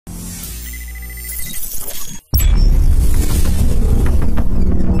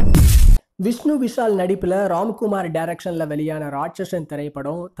விஷ்ணு விஷால் நடிப்பில் ராம்குமார் டைரக்ஷனில் வெளியான ராட்சசன்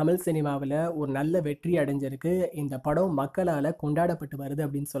திரைப்படம் தமிழ் சினிமாவில் ஒரு நல்ல வெற்றி அடைஞ்சிருக்கு. இந்த படம் மக்களால் கொண்டாடப்பட்டு வருது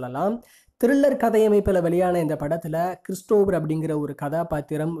அப்படின்னு சொல்லலாம். த்ரில்லர் கதையமைப்பில் வெளியான இந்த படத்தில் கிறிஸ்டோபர் அப்படிங்கிற ஒரு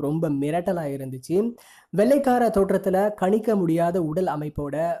கதாபாத்திரம் ரொம்ப மிரட்டலாக இருந்துச்சு. வெள்ளைக்கார தோற்றத்தில் கணிக்க முடியாத உடல்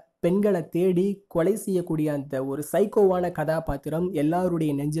அமைப்போட பெண்களை தேடி கொலை செய்யக்கூடிய அந்த ஒரு சைக்கோவான கதாபாத்திரம்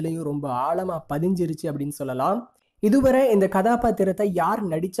எல்லாருடைய நெஞ்சிலையும் ரொம்ப ஆழமாக பதிஞ்சிருச்சு அப்படின்னு சொல்லலாம். இதுவரை இந்த கதாபாத்திரத்தை யார்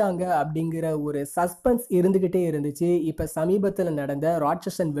நடிச்சாங்க அப்படிங்கிற ஒரு சஸ்பென்ஸ் இருந்துகிட்டே இருந்துச்சு. இப்ப சமீபத்தில் நடந்த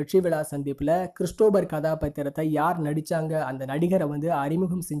ராட்சசன் வெற்றி விழா சந்திப்புல கிறிஸ்டோபர் கதாபாத்திரத்தை யார் நடிச்சாங்க, அந்த நடிகரை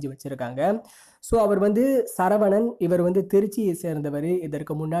அறிமுகம் செஞ்சு வச்சிருக்காங்க. ஸோ அவர் சரவணன். இவர் திருச்சியை சேர்ந்தவர்.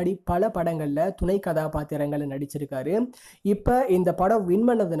 இதற்கு முன்னாடி பல படங்கள்ல துணை கதாபாத்திரங்களை நடிச்சிருக்காரு. இப்ப இந்த படம் வின்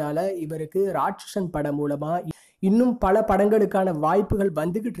பண்ணதுனால இவருக்கு ராட்சசன் படம் மூலமா இன்னும் பல படங்களுக்கான வாய்ப்புகள்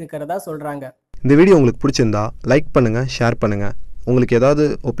வந்துகிட்டு இருக்கிறதா சொல்றாங்க. இந்த வீடியோ உங்களுக்கு பிடிச்சிருந்தா லைக் பண்ணுங்கள், ஷேர் பண்ணுங்கள். உங்களுக்கு ஏதாவது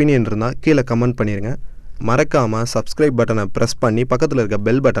ஒப்பீனியன் இருந்தால் கீழே கமெண்ட் பண்ணிடுங்க. மறக்காமல் சப்ஸ்கிரைப் பட்டனை ப்ரெஸ் பண்ணி பக்கத்தில் இருக்க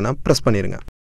பெல் பட்டனை ப்ரெஸ் பண்ணிடுங்க.